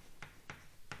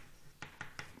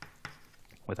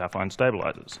with affine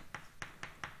stabilizers.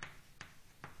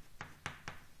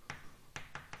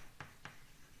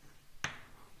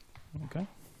 Okay.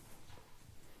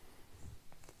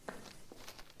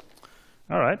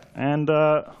 All right, and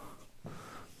the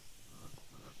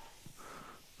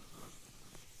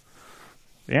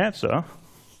answer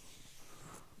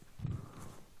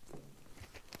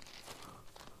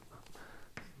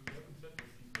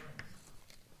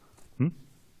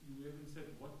You haven't said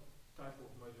what type of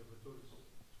Majoratoris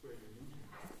square you're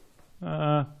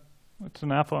using. it's an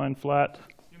affine flat.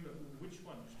 Yeah, but which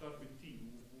one? Start with T.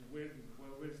 Where's T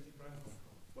prime come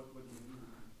from? What do you do?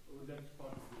 Oh, that's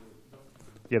part of the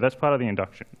induction. Yeah, that's part of the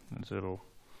induction.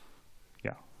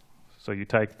 Yeah. So you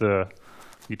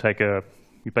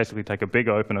basically take a big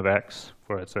open of X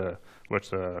where it's a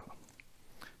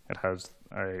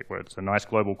nice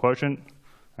global quotient,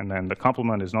 and then the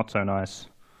complement is not so nice,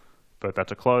 but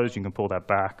that's a closed. You can pull that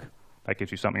back. That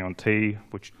gives you something on T,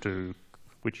 which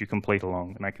you complete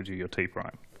along, and that gives you your T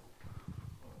prime.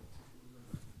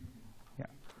 Yeah.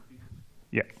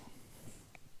 Yeah.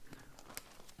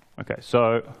 Okay,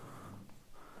 so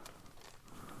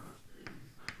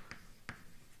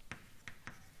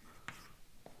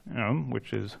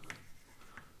which is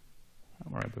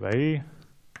Bayes,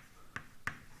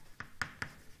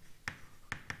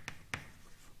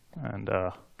 and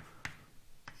right,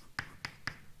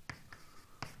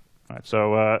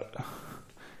 so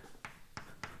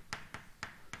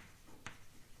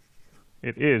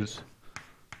it is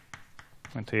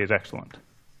when T is excellent.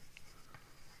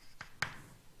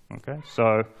 Okay,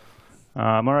 so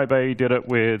Bayes did it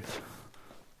with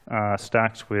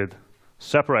stacks with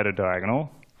separated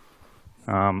diagonal.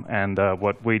 And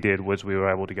what we did was we were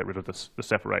able to get rid of the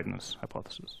separatedness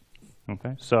hypothesis.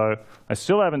 Okay, so I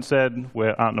still haven't said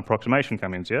where Artin approximation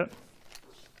comes in yet.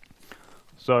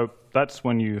 So that's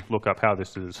when you look up how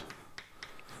this is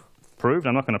proved.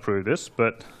 I'm not going to prove this,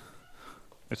 but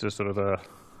this is sort of a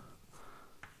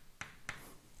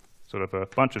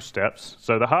bunch of steps.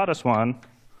 So the hardest one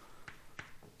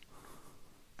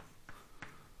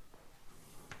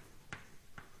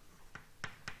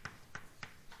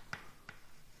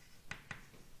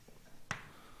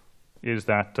is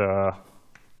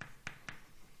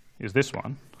this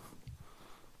one.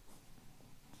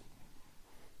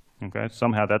 Okay,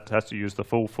 somehow that has to use the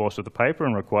full force of the paper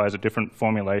and requires a different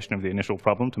formulation of the initial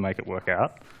problem to make it work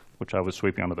out, which I was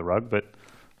sweeping under the rug. But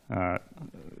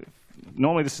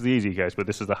normally this is the easy case, but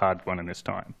this is the hard one in this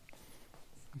time.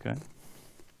 Okay.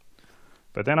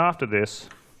 But then after this,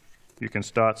 you can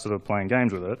start sort of playing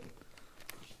games with it,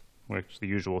 which is the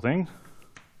usual thing.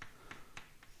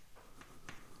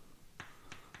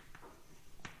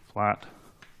 Flat.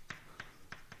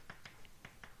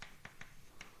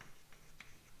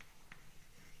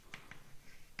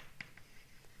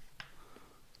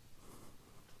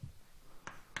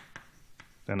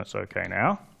 Then it's okay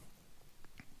now.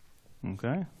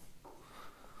 Okay.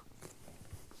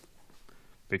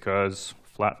 Because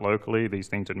flat locally, these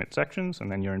things admit sections, and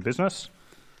then you're in business.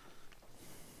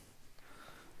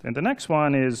 Then the next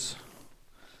one is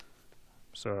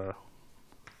a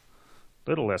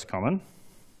little less common.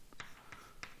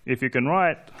 If you can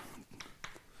write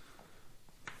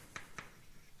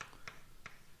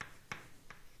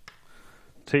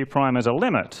T prime as a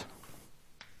limit,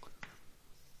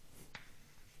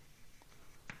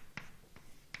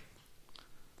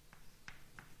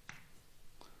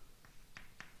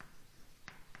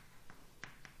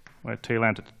 where T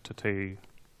lambda to T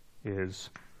is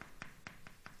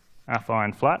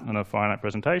affine flat and a finite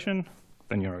presentation,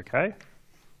 then you're okay.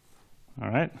 All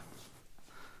right.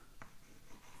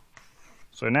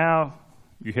 So now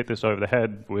you hit this over the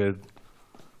head with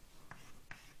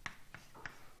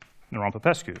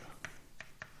Neron-Popescu.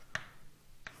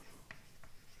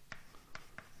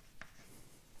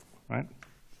 Right?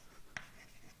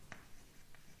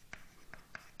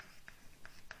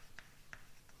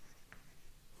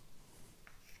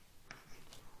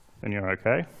 Then you're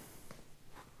okay.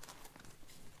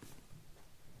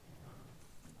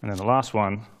 And then the last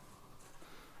one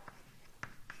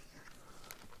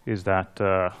is that,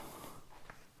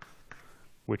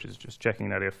 which is just checking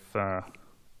that if, well,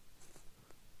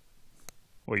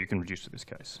 you can reduce to this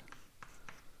case.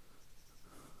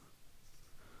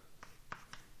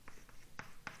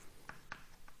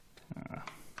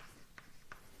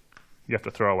 You have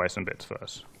to throw away some bits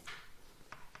first.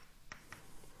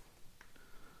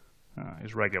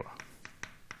 Is regular.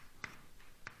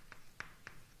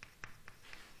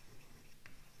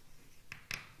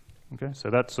 Okay,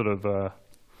 so that's sort of,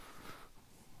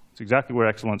 it's exactly where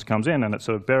excellence comes in, and it's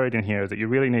sort of buried in here that you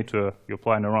really need to, you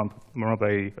apply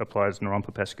Morabe applies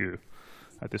Neron-Popescu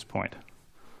at this point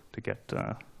to get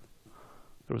the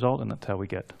result, and that's how we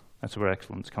get, that's where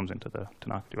excellence comes into the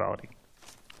Tannaka duality.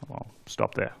 I'll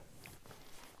stop there.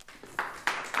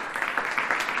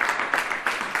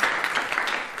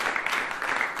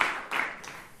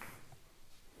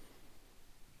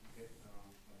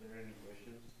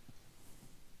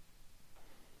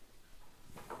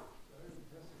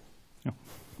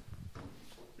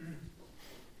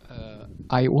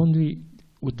 I only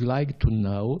would like to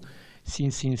know,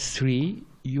 since in 3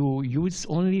 you use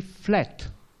only flat,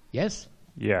 yes?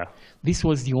 Yeah. This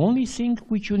was the only thing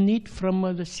which you need from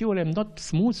the theorem, not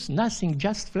smooth, nothing,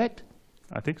 just flat?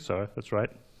 I think so, that's right.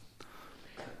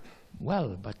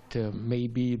 Well, but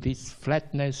maybe this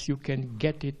flatness, you can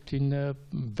get it in a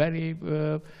very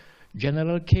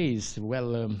general case.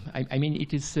 Well, I mean,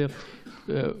 it is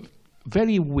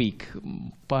very weak.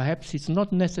 Perhaps it's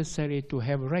not necessary to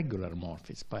have regular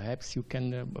morphisms. Perhaps you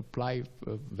can apply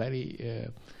very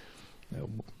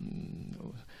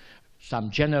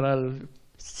some general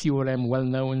theorem,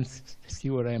 well-known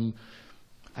theorem.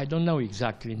 I don't know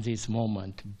exactly in this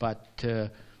moment, but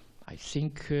I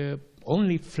think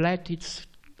only flat, it's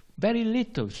very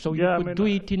little. So yeah, you could do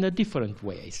it in a different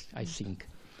way, I think.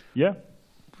 Yeah.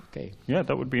 Okay. Yeah,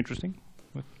 that would be interesting.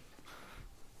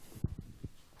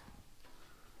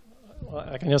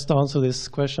 I can just answer this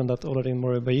question that already in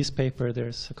Morabe's paper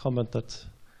there's a comment that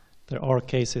there are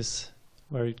cases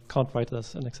where you can't write it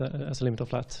as a limit of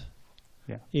flat,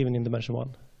 yeah, even in dimension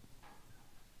 1.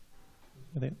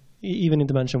 Even in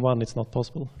dimension 1 it's not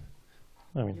possible.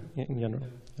 I mean, in general.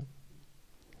 Yeah.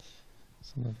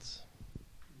 So that's.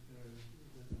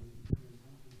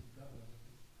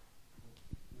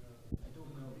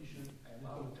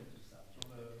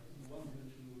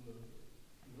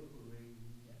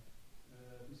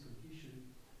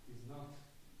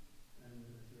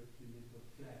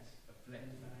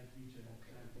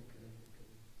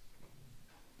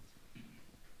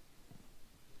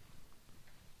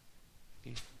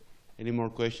 Any more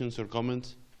questions or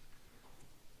comments?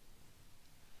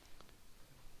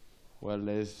 Well,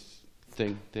 let's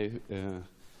thank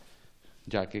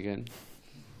Jack again.